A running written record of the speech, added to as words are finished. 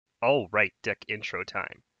Alright, deck intro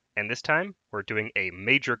time. And this time, we're doing a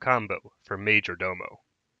major combo for Majordomo.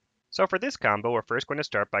 So for this combo, we're first going to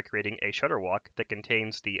start by creating a Shudderwock that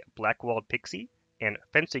contains the Blackwald Pixie and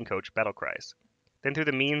Fencing Coach battlecries. Then through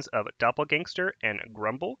the means of Doppelgangster and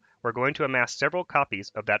Grumble, we're going to amass several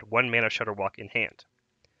copies of that 1-mana Shudderwock in hand.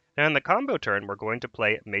 Now in the combo turn, we're going to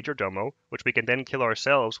play Majordomo, which we can then kill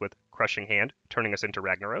ourselves with Crushing Hand, turning us into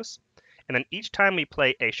Ragnaros. And then each time we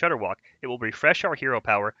play a Shudderwock, it will refresh our hero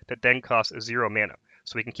power that then costs 0 mana,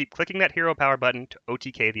 so we can keep clicking that hero power button to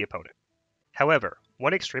OTK the opponent. However,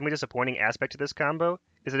 one extremely disappointing aspect of this combo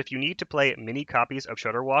is that if you need to play mini copies of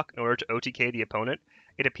Shudderwock in order to OTK the opponent,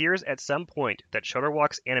 it appears at some point that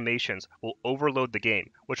Shudderwock's animations will overload the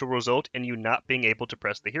game, which will result in you not being able to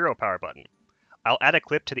press the hero power button. I'll add a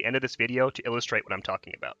clip to the end of this video to illustrate what I'm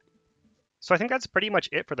talking about. So I think that's pretty much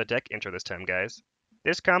it for the deck intro this time, guys.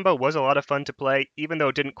 This combo was a lot of fun to play, even though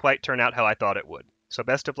it didn't quite turn out how I thought it would. So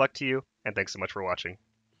best of luck to you, and thanks so much for watching.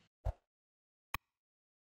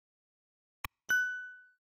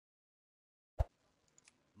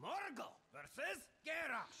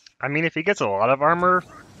 I mean, if he gets a lot of armor,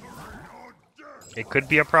 it could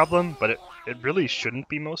be a problem, but it really shouldn't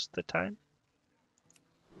be most of the time.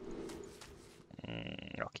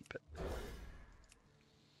 I'll keep it.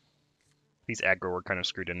 These aggro were kind of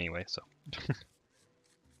screwed anyway, so.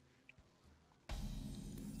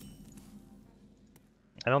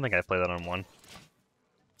 I don't think I play that on 1.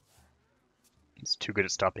 It's too good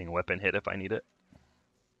at stopping a weapon hit if I need it.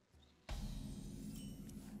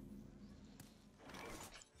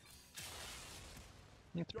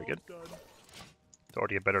 That's pretty good. It's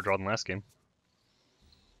already a better draw than last game.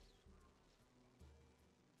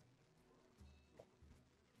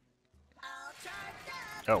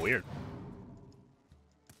 Oh, weird.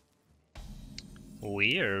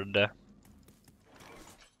 Weird.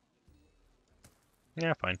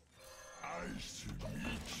 Yeah, fine.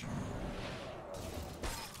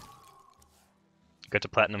 Got to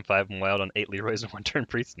Platinum 5 and Wild on 8 Leroys and 1 turn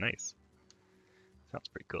Priest. Nice. Sounds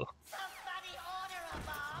pretty cool.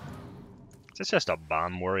 Is this just a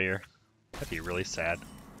bomb warrior? That'd be really sad.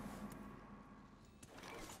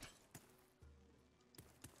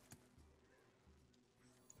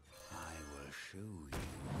 I will show you.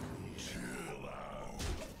 Chill out.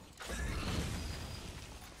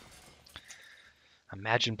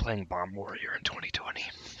 Imagine playing Bomb Warrior in 2020.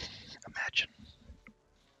 Imagine.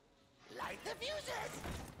 Light the fuses.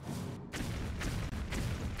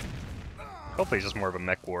 Hopefully he's just more of a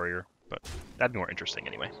mech warrior, but that'd be more interesting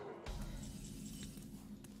anyway.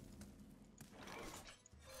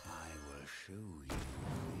 I will show you.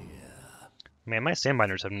 Yeah. Man, my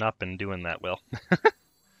sandbinders have not been doing that well.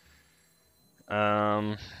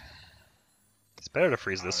 It's better to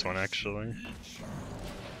freeze this one actually.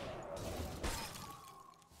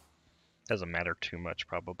 Doesn't matter too much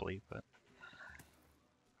probably, but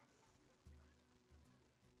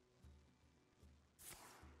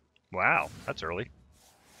wow, that's early.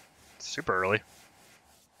 Super early.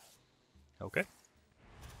 Okay.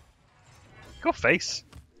 Go face.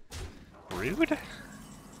 Rude.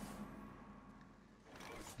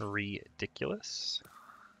 Ridiculous.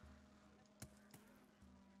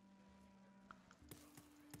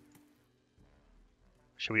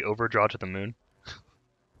 Should we overdraw to the moon?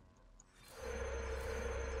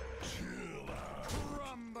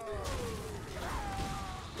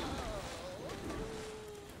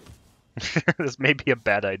 This may be a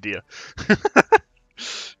bad idea.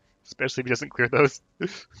 Especially if he doesn't clear those.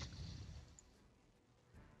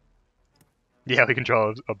 Yeah, we can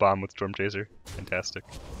draw a bomb with Storm Chaser. Fantastic.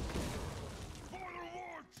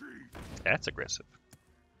 That's aggressive.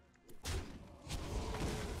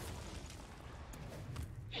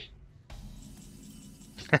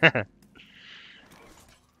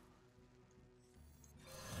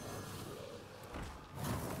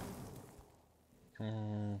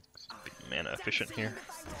 Be mana efficient here.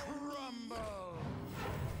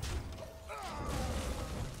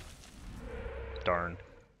 Darn.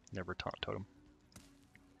 Never taunt totem.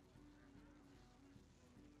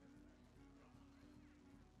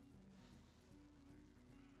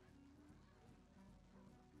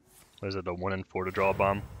 What is it, a 1 in 4 to draw a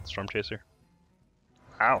bomb? Storm Chaser?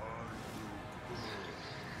 Ow.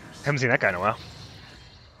 Haven't seen that guy in a while.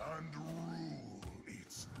 And rule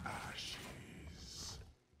its ashes.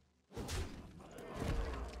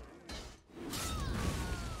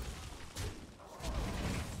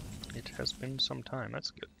 It has been some time,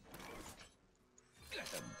 that's good.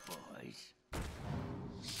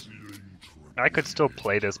 I could still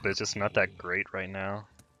play this, but it's just not that great right now.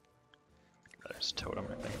 There's totem,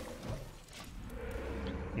 I think.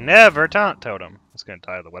 Never taunt totem. It's gonna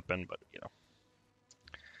die to the weapon, but you know.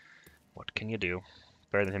 What can you do?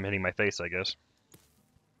 Better than him hitting my face, I guess.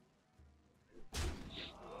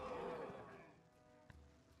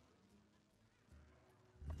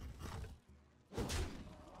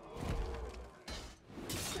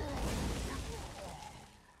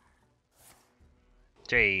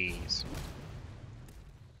 Jeez.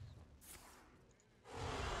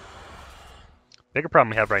 Bigger problem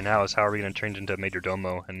we have right now is how are we going to change into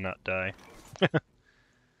Majordomo and not die?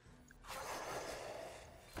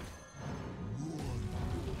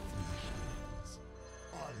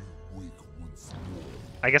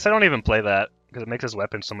 I guess I don't even play that, because it makes his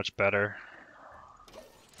weapon so much better.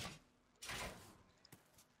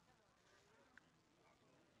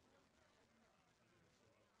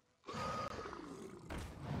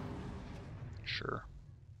 Sure.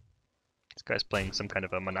 This guy's playing some kind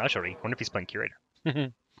of a menagerie. I wonder if he's playing Curator.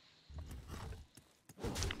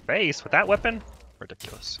 Face with that weapon?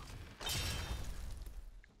 Ridiculous.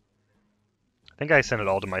 I think I sent it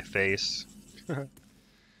all to my face.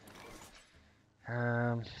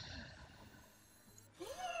 Hey,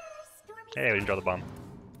 we didn't draw the bomb.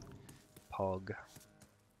 Pog.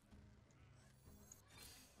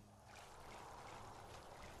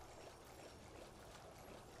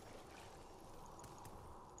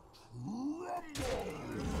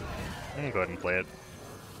 I'm gonna go ahead and play it.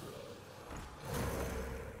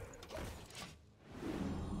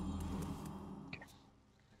 Okay.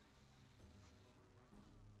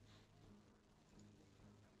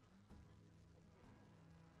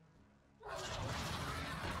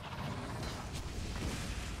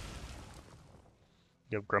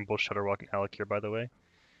 You have Grumble, Shudderwock, and Alec here, by the way.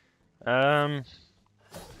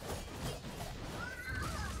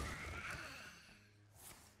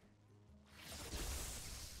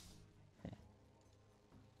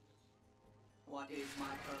 What is my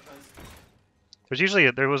purpose?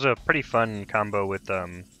 There was a pretty fun combo with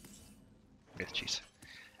jeez,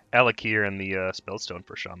 Alec here and the Spellstone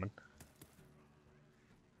for Shaman,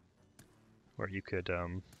 where you could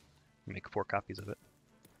make 4 copies of it.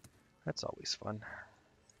 That's always fun.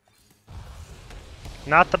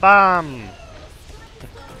 Not the bomb!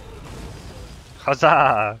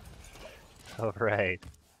 Huzzah! Alright.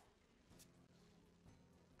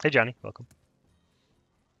 Hey Johnny, welcome.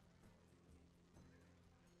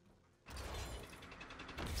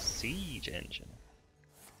 Siege engine.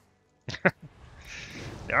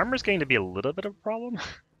 The armor's getting to be a little bit of a problem.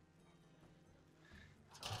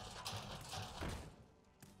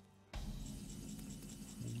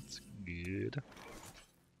 That's good.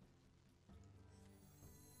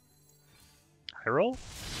 High roll?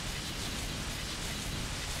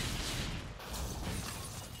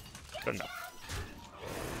 Good enough.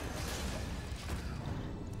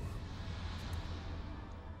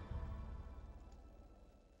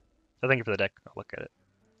 So thank you for the deck. I'll look at it.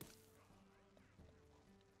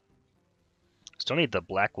 Still need the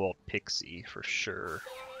Blackwald Pixie for sure.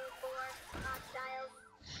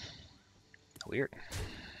 Weird.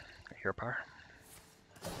 Hero Power.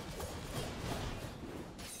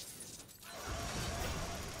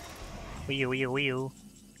 Wee-oo.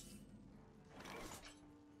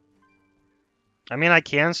 I mean, I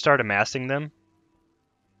can start amassing them.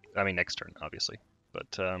 I mean, next turn, obviously. But,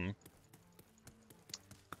 because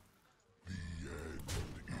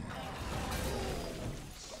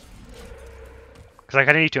I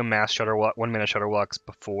kind of need to amass Shudderwock, 1-mana Shudderwocks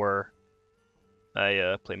before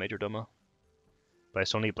I play Majordomo. But I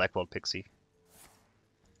still need Blackwald Pixie.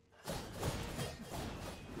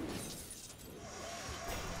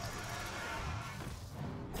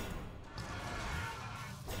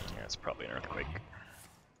 Yeah, it's probably an Earthquake.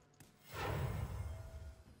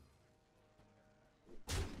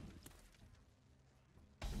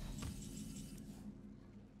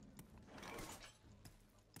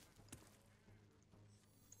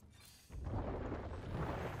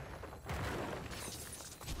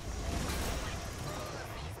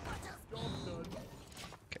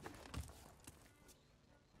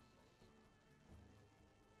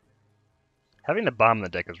 Having the bomb in the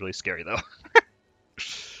deck is really scary, though.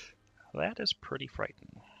 That is pretty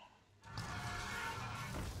frightening.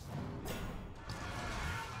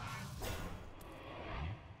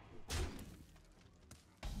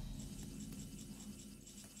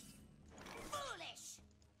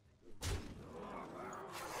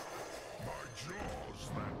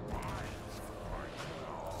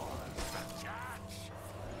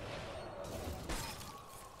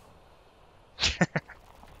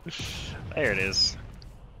 There it is.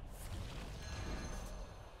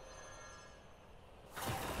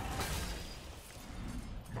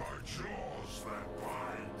 My jaws that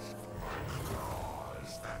bind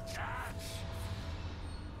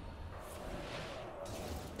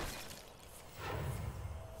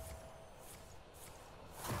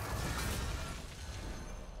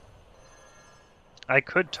I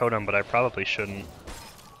could totem, but I probably shouldn't.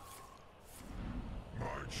 My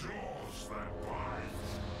jaws that bite,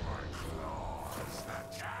 my claws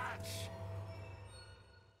that catch.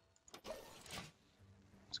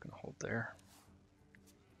 Just gonna hold there.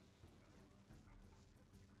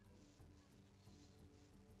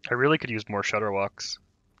 I really could use more Shudderwocks,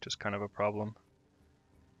 which is kind of a problem.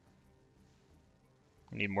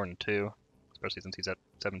 I need more than 2, especially since he's at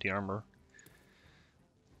 17 armor.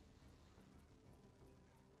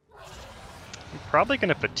 I'm probably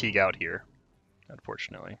gonna fatigue out here,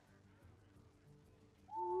 unfortunately.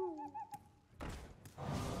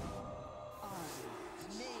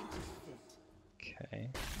 Okay.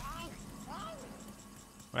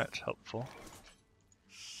 That's helpful.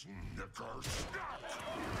 Snicker snack.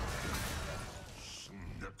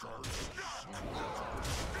 Snicker snack.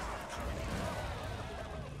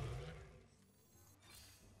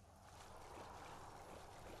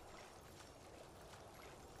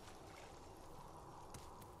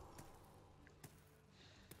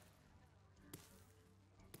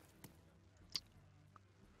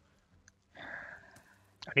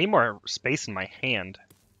 I need more space in my hand.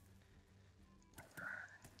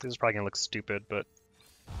 This is probably gonna look stupid, but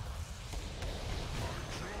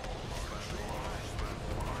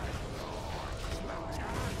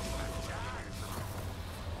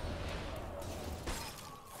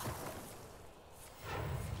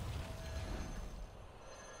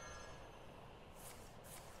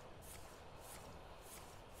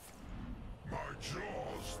My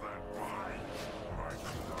jaws that bite, my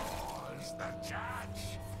claws that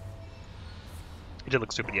catch. it did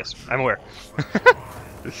look stupid, yes. I'm aware.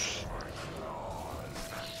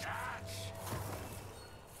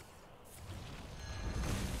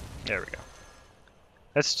 There we go.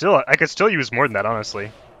 That's still, I could still use more than that, honestly.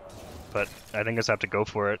 But I think I just have to go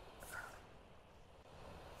for it.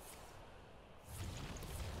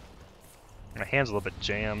 My hand's a little bit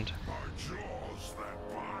jammed.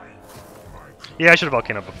 Yeah, I should have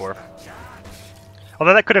volcanoed before.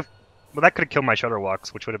 Although that could have, well, that could have killed my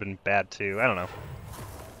Shudderwocks, which would have been bad too. I don't know.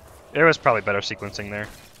 There was probably better sequencing there.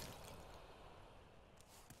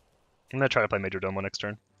 I'm gonna try to play Majordomo next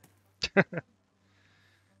turn.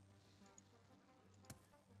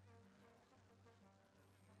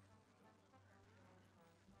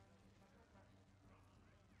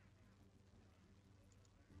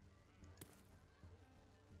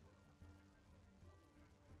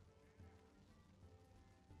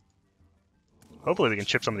 Hopefully we can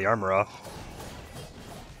chip some of the armor off.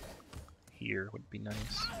 Here would be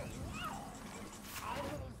nice.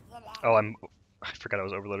 Oh, I forgot I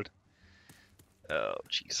was overloaded. Oh,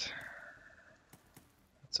 jeez.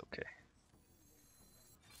 That's okay.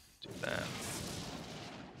 Do that.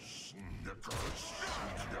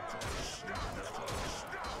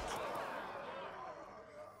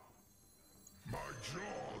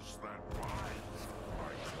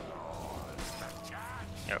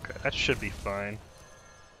 Okay, that should be fine.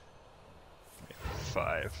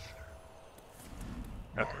 5.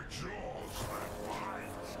 Okay.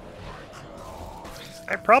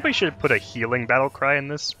 I probably should put a healing battlecry in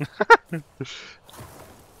this.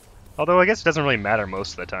 Although I guess it doesn't really matter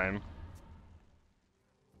most of the time.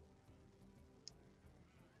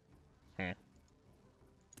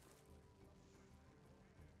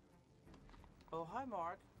 Oh, hi,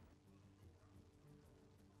 Mark.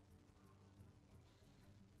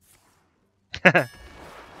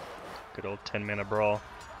 Good old 10-mana brawl.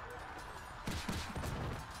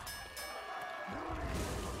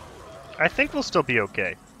 I think we'll still be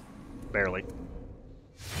okay. Barely.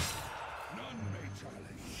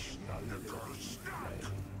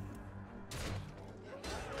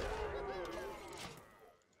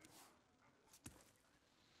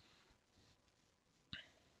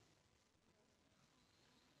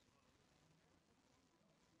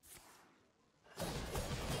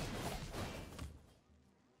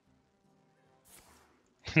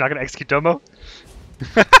 Not gonna execute Domo?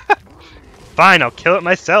 Fine, I'll kill it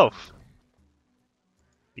myself.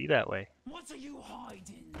 Be that way. What are you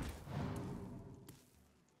hiding?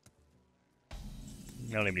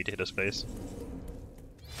 I don't even need to hit his face.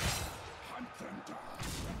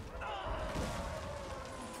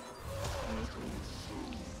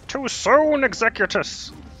 Too soon,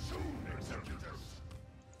 Executus!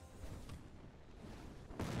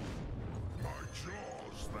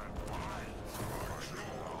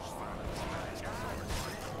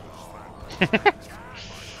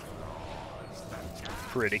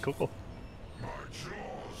 Pretty cool.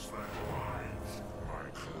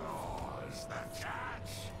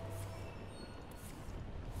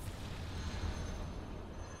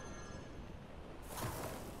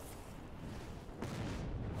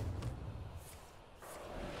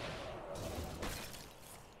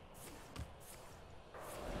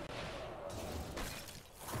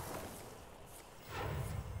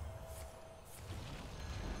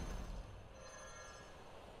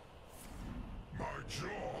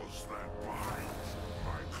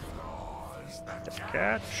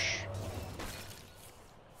 Catch.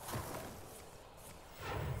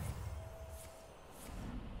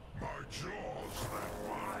 My jaws that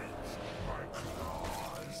bite, my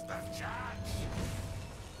claws that catch.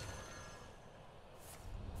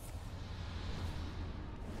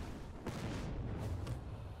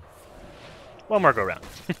 One more go round.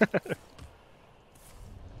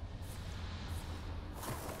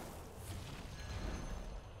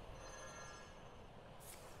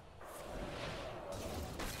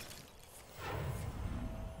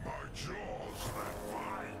 My jaws that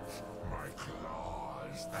bite, my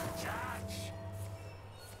claws that catch.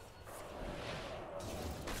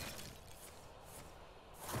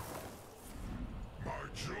 My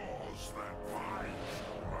jaws that bite,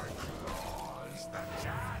 my claws that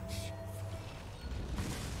catch.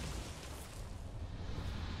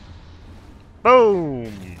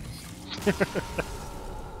 Boom!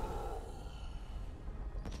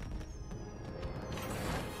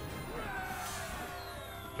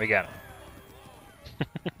 We got him.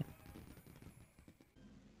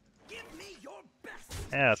 Give me your best.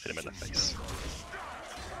 Yeah, let's hit him in the face.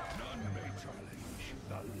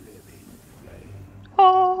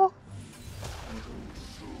 Oh!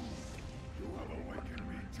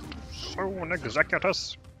 So an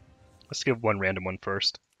Executus. Let's give one random one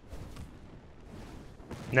first.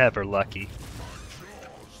 Never lucky.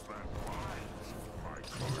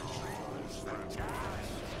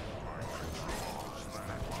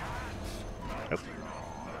 Nope.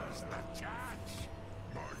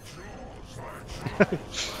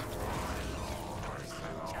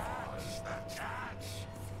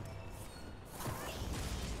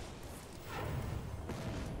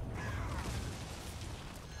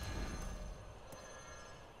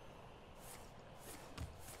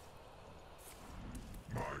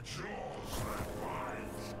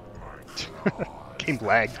 Game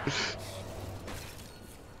lagged.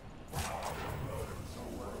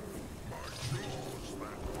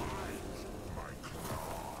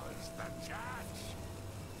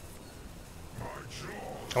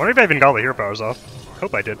 I wonder if I even got all the hero powers off.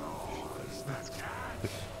 Hope I did.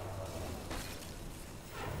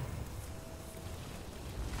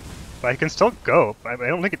 But I can still go. I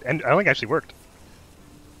don't think I don't think it actually worked.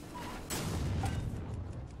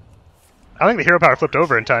 I don't think the hero power flipped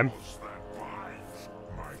over in time.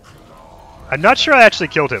 I'm not sure I actually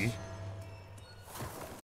killed him.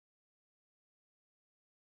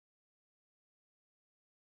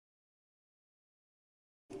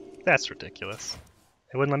 That's ridiculous.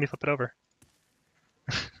 It wouldn't let me flip it over.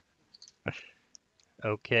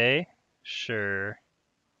 Okay, sure.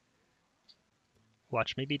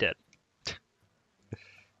 Watch me be dead.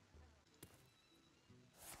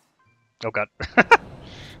 Oh god.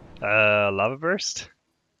 Lava burst?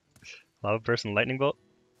 Lava burst and lightning bolt?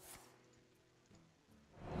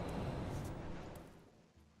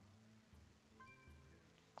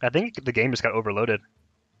 I think the game just got overloaded.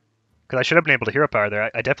 Because I should have been able to hero power there.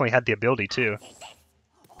 I definitely had the ability too.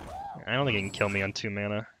 I don't think it can kill me on 2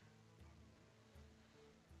 mana.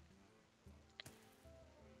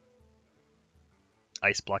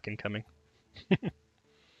 Ice block incoming. Who the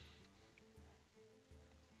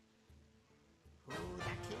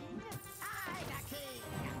king? I the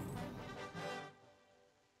king.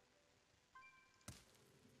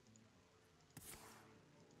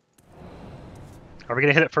 Are we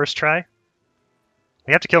gonna hit it first try?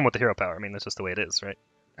 We have to kill him with the hero power. I mean, that's just the way it is, right?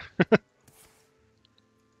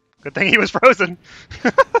 Good thing he was frozen.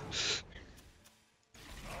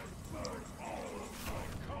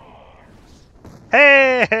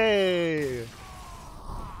 Hey, hey!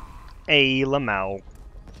 Hey, Lamau.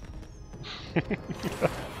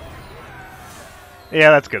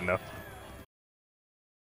 Yeah, that's good enough.